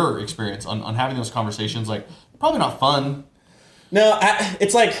talk about your experience on having those conversations. Like, probably not fun. No,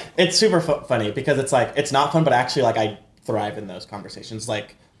 it's like, it's super funny because it's like, it's not fun, but actually like I thrive in those conversations.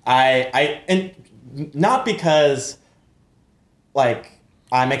 Like and not because like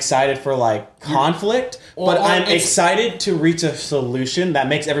I'm excited for like conflict, but I'm excited to reach a solution that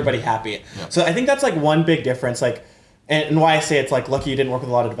makes everybody happy. Yeah. So I think that's like one big difference. Like, and why I say it's like lucky you didn't work with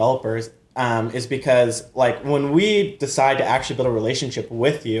a lot of developers is because like when we decide to actually build a relationship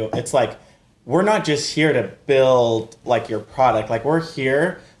with you, it's like, we're not just here to build like your product. Like we're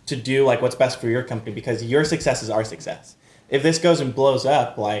here to do like what's best for your company because your success is our success. If this goes and blows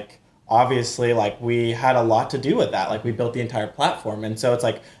up, like obviously like we had a lot to do with that. Like we built the entire platform. And so it's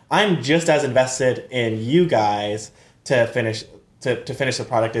like, I'm just as invested in you guys to finish the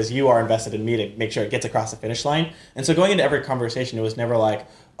product as you are invested in me to make sure it gets across the finish line. And so going into every conversation, it was never like,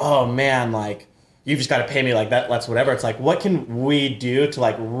 oh man, like you've just got to pay me like that. That's whatever. It's like, what can we do to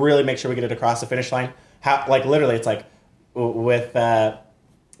like really make sure we get it across the finish line? How, like literally, it's like with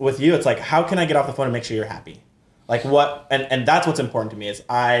you, it's like, how can I get off the phone and make sure you're happy? Like what, and that's what's important to me is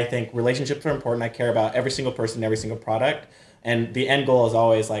I think relationships are important. I care about every single person, every single product. And the end goal is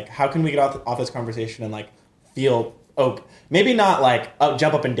always like, how can we get off this conversation and like feel, maybe not like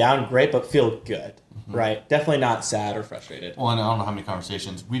jump up and down great, but feel good. Right. Definitely not sad or frustrated. Well, and I don't know how many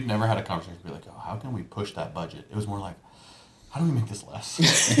conversations. We've never had a conversation be like, oh, how can we push that budget? It was more like, how do we make this less?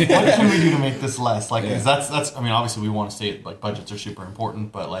 What can we do to make this less? Like, 'cause that's. I mean, obviously, we want to say like budgets are super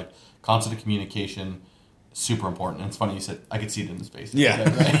important, but like constant communication, super important. And it's funny you said I could see it in his face. Yeah.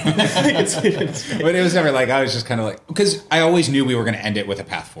 I can see it in his face. But it was never like, I was just kind of like, because I always knew we were going to end it with a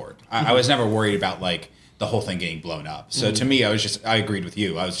path forward. I was never worried about like the whole thing getting blown up. So to me, I agreed with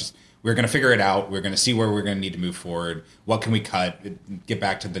you. We're going to figure it out. We're going to see where we're going to need to move forward. What can we cut? Get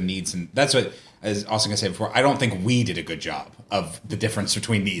back to the needs. And that's what I was also going to say before. I don't think we did a good job of the difference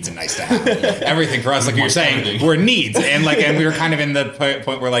between needs and nice to have. Everything for us, like you're saying, were needs. And we were kind of in the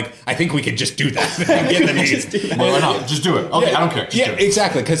point where like, I think we could just do that. Get the needs. Well, why not? Just do it. Okay, I don't care. Just do it.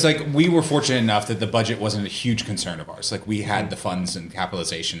 Exactly. Because like we were fortunate enough that the budget wasn't a huge concern of ours. Like we had the funds and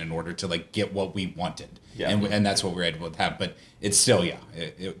capitalization in order to like get what we wanted. Yeah. And that's what we were able to have. But it's still,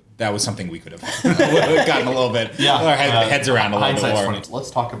 that was something we could have gotten a little bit, our heads around a little bit more. Funny. Let's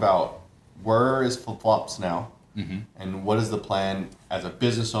talk about where is Flip Flops now, and what is the plan as a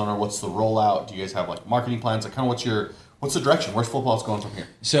business owner? What's the rollout? Do you guys have like marketing plans? Like, kind of what's the direction? Where's Flip Flops going from here?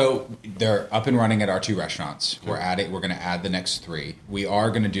 So they're up and running at our 2 restaurants. Okay. We're at it. We're going to add the next 3. We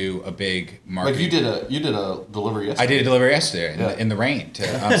are going to do a big marketing. Like you did a delivery yesterday. I did a delivery yesterday in the rain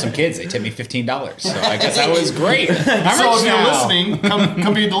to some kids. They tipped me $15. So I guess that was great. So if you're listening,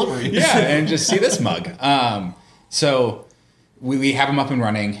 come be a delivery. Yeah, and just see this mug. So we have them up and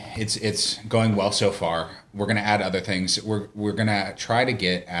running. It's going well so far. We're going to add other things. We're going to try to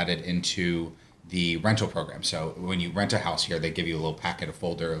get added into the rental program. So when you rent a house here, they give you a little packet, a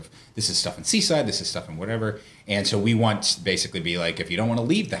folder of this is stuff in Seaside, this is stuff in whatever. And so we want to basically be like, if you don't want to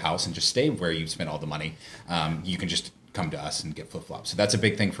leave the house and just stay where you spent all the money, you can just come to us and get Flip Flops. So that's a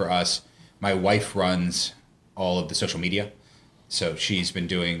big thing for us. My wife runs all of the social media. So she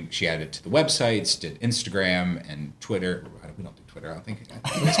added to the websites, did Instagram and Twitter. We don't do Twitter, I don't think.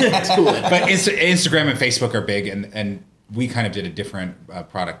 That's cool. But Instagram and Facebook are big, and we kind of did a different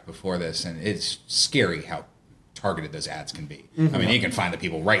product before this, and it's scary how targeted those ads can be. I mean, you can find the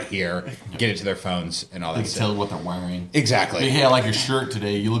people right here, get it to their phones, and all that stuff. You can tell what they're wearing. Exactly. Hey, I like your shirt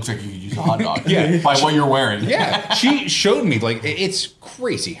today. You look like you could use a hot dog. By what you're wearing. Yeah. She showed me, like, it's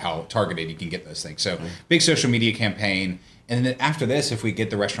crazy how targeted you can get those things. So, big social media campaign. And then after this, if we get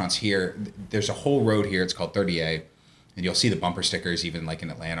the restaurants here, there's a whole road here. It's called 30A. And you'll see the bumper stickers, even like in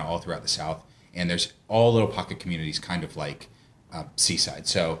Atlanta, all throughout the South. And there's all little pocket communities, kind of like Seaside.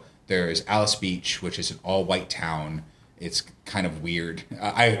 So there's Alice Beach, which is an all-white town. It's kind of weird.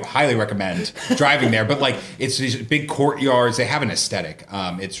 I highly recommend driving there. But like, it's these big courtyards. They have an aesthetic.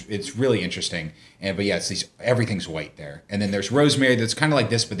 It's really interesting. But yeah, everything's white there. And then there's Rosemary. That's kind of like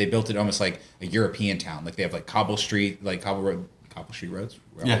this, but they built it almost like a European town. Like they have like Cobble Street roads.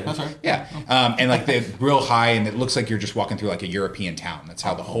 Yeah, that's right. Yeah, and like they're real high, and it looks like you're just walking through like a European town. That's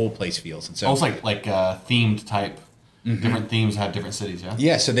how the whole place feels. And so almost like themed type. Different themes have different cities. Yeah.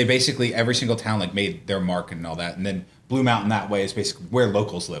 Yeah. So they basically every single town like made their mark and all that, and then Blue Mountain that way is basically where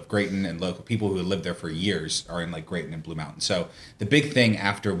locals live. Grayton and local people who have lived there for years are in like Grayton and Blue Mountain. So the big thing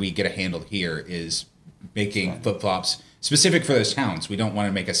after we get a handle here is making Flip Flops specific for those towns. We don't want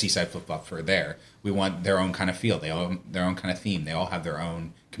to make a Seaside Flip Flop for there. We want their own kind of feel. They all their own kind of theme. They all have their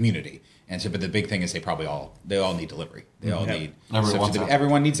own community. And so, but the big thing is they all need delivery. They all need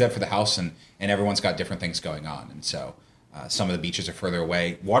everyone needs that for the house, and everyone's got different things going on. And so, some of the beaches are further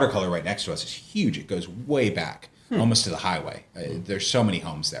away. Watercolor right next to us is huge. It goes way back, almost to the highway. There's so many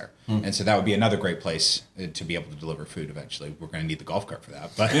homes there, and so that would be another great place to be able to deliver food. Eventually, we're going to need the golf cart for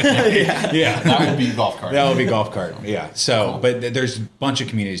that. But yeah, that would be golf cart. That would be golf cart. Yeah. So, but there's a bunch of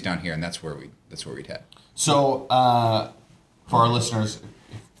communities down here, and that's where we'd head. So, for our listeners.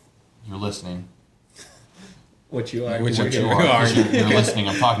 You're listening. What you are. You're listening.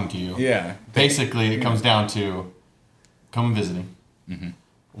 I'm talking to you. Yeah. Basically, it comes down to come visiting. Mm-hmm.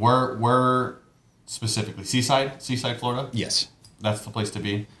 Where specifically? Seaside, Florida? Yes. That's the place to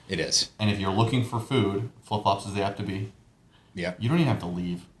be? It is. And if you're looking for food, Flip Flops is the app to be. Yeah. You don't even have to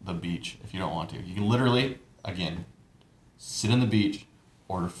leave the beach if you don't want to. You can literally, again, sit on the beach,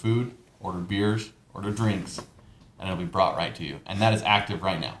 order food, order beers, order drinks, and it'll be brought right to you. And that is active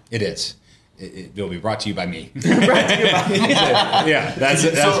right now. It is. It'll be brought to you by me. Brought to you by me. Yeah, that's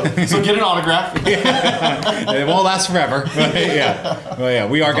so get an autograph. It won't last forever. But yeah,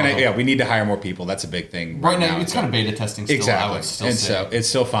 we are gonna. Yeah, we need to hire more people. That's a big thing. Right now, it's kind of beta testing. Still, exactly. I would still and say. So it's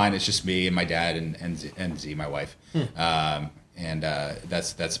still fine. It's just me and my dad and Z, my wife, and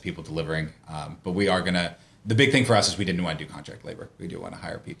that's people delivering. But we are gonna the big thing for us is we didn't want to do contract labor. We do want to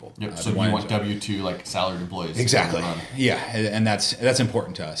hire people. Yep. So you want W-2, like salaried employees. Exactly. Yeah, and that's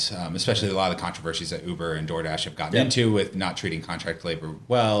important to us, especially a lot of the controversies that Uber and DoorDash have gotten into with not treating contract labor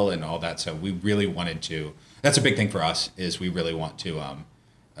well and all that. So we really wanted to. That's a big thing for us. Is we really want to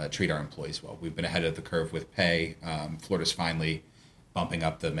treat our employees well. We've been ahead of the curve with pay. Florida's finally bumping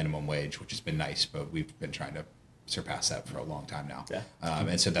up the minimum wage, which has been nice, but we've been trying to surpass that for a long time now. Yeah.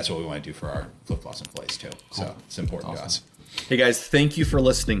 And so that's what we want to do for our FlipFlops employees too. Cool. So it's important to us. Hey guys, thank you for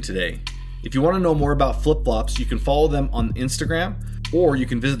listening today. If you want to know more about FlipFlops, you can follow them on Instagram, or you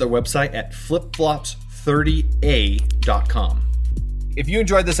can visit their website at flipflops30a.com. If you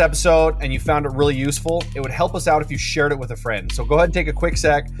enjoyed this episode and you found it really useful, it would help us out if you shared it with a friend. So go ahead and take a quick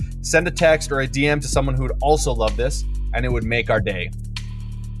sec, send a text or a DM to someone who would also love this, and it would make our day.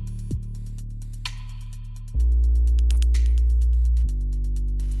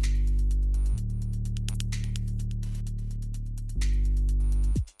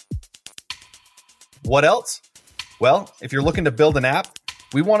 What else? Well, if you're looking to build an app,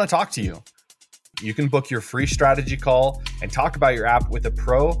 we want to talk to you. You can book your free strategy call and talk about your app with a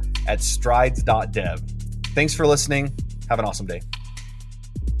pro at strides.dev. Thanks for listening. Have an awesome day.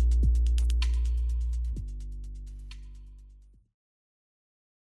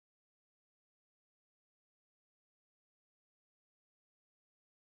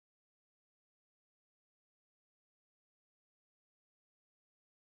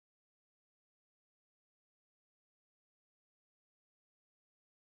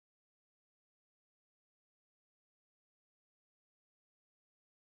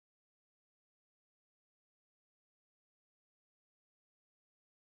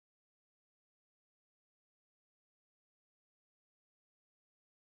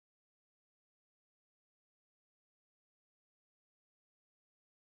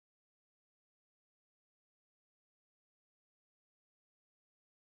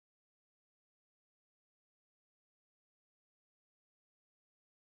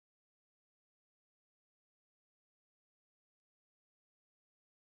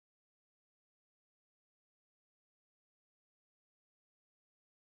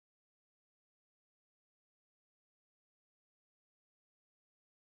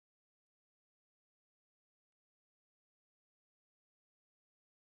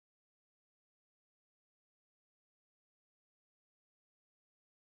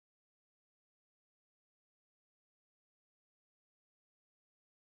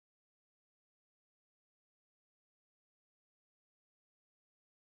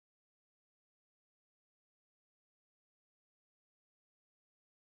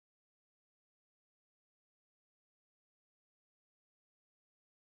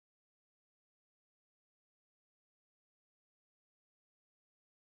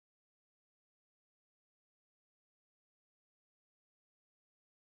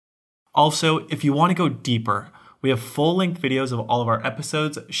 Also, if you want to go deeper, we have full-length videos of all of our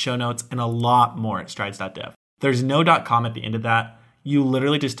episodes, show notes, and a lot more at strides.dev. There's no .com at the end of that. You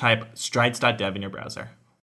literally just type strides.dev in your browser.